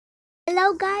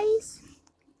Hello guys,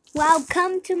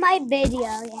 welcome to my video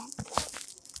again.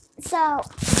 So,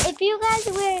 if you guys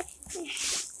were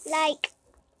like,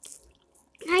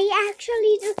 I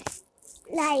actually do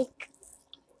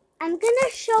I'm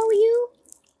gonna show you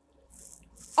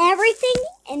everything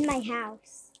in my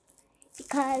house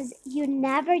because you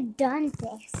never done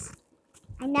this.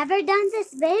 I never done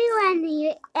this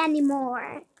video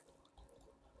anymore.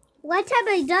 One time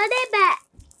I done it, but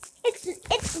it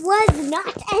was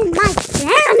not in my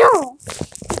channel.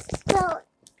 So,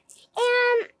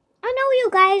 I know you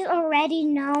guys already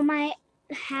know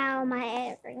how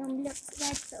my room looks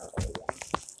like, so yeah.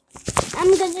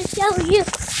 I'm gonna show you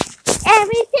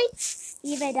everything,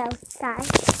 even outside.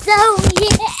 So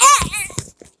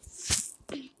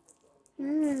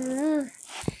yeah.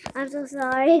 I'm so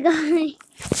sorry, guys.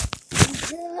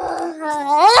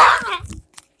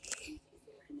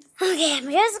 Okay, I'm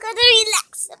just gonna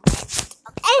relax a bit.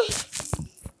 Okay.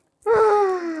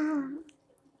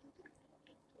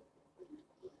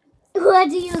 What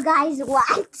do you guys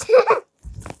want?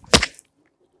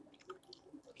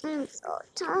 I'm so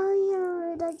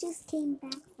tired. I just came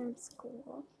back from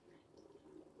school.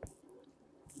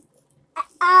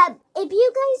 If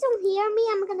you guys don't hear me,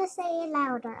 I'm gonna say it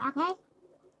louder, okay?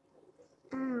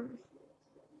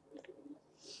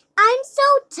 I'm so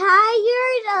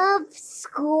tired of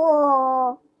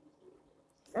school.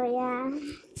 So yeah.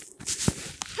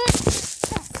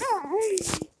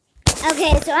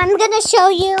 Okay, so I'm gonna show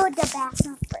you the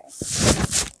bathroom first.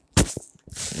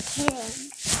 Kidding.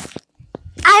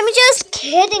 I'm just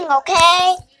kidding,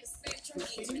 okay?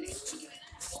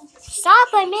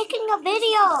 Stop, I'm making a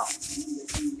video.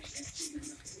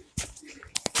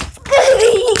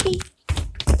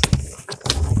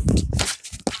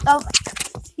 Oh my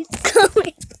God, he's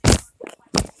coming.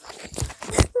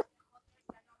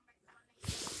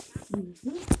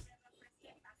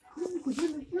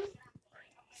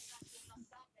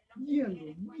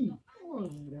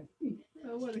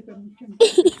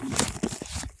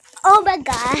 Oh my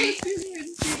God.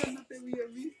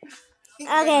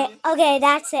 Okay,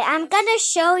 that's it. I'm gonna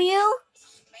show you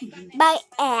my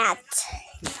aunt.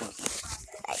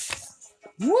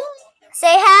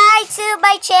 Say hi to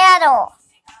my channel.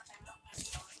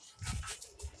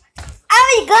 Oh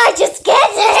my God, just get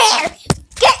there.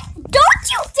 Don't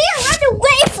you dare run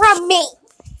away from me.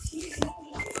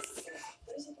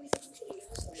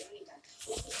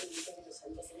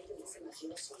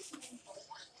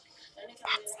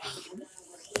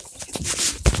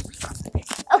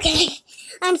 Okay,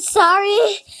 I'm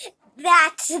sorry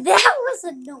that was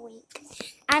annoying.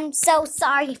 I'm so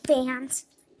sorry, fans.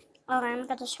 Oh, I'm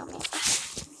gonna show me.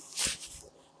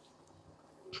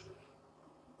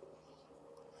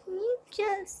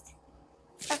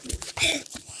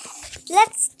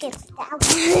 Let's skip that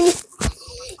one.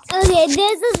 Okay,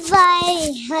 this is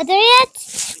my mother yet.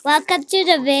 Welcome to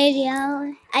the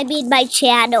video. I mean my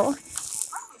channel.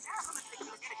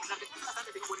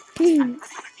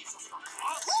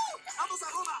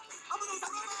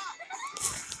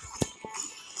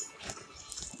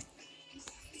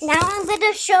 Now I'm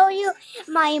gonna show you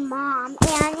my mom,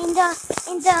 and in the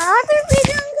other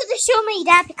video I'm gonna show my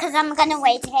dad because I'm gonna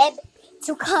wait for him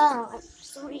to come.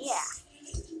 So yeah,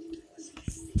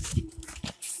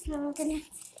 so I'm gonna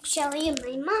show you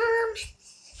my mom,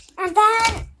 and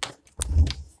then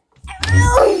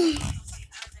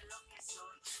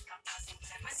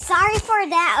sorry for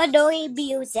that annoying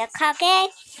music, okay?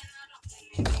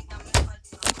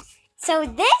 So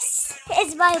this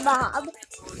is my mom.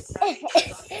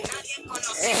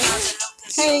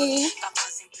 Hey,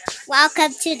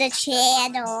 welcome to the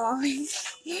channel.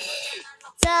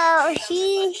 So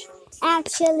she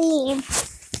actually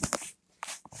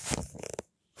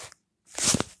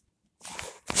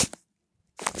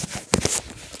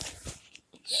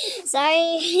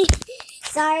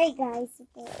sorry guys.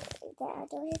 Dad,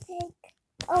 do you think?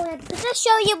 Oh, I'm gonna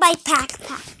show you my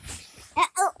backpack.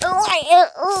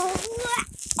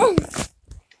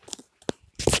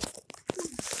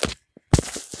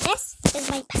 This is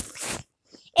my backpack.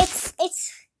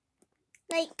 It's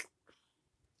like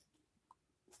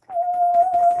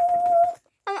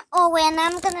oh, and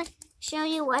I'm gonna show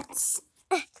you what's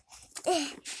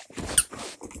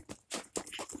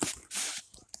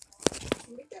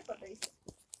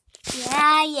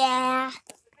yeah.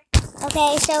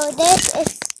 Okay, so this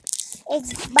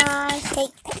is my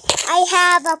thing. I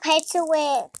have a pencil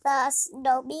with the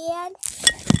snowman.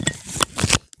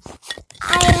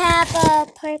 I have a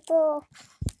purple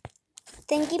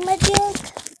thingy magic.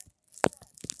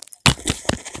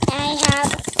 I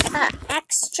have an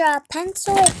extra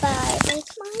pencil if I make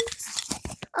mine.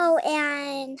 Oh,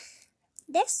 and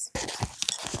this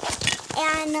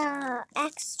and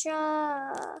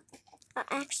extra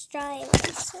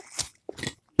eraser.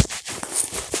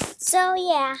 So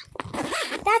yeah,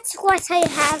 that's what I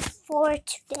have for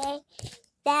today.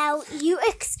 Now you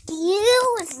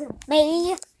excuse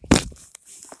me.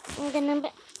 I'm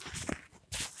gonna.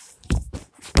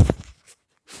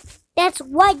 That's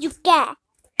what you get.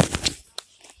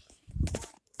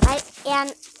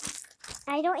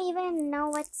 I don't even know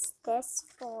what's this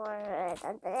for.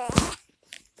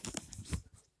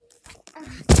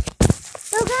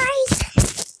 So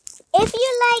guys, if you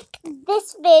like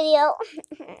this video,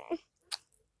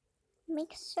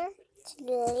 make sure to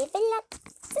leave a like,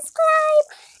 subscribe.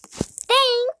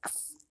 Thanks.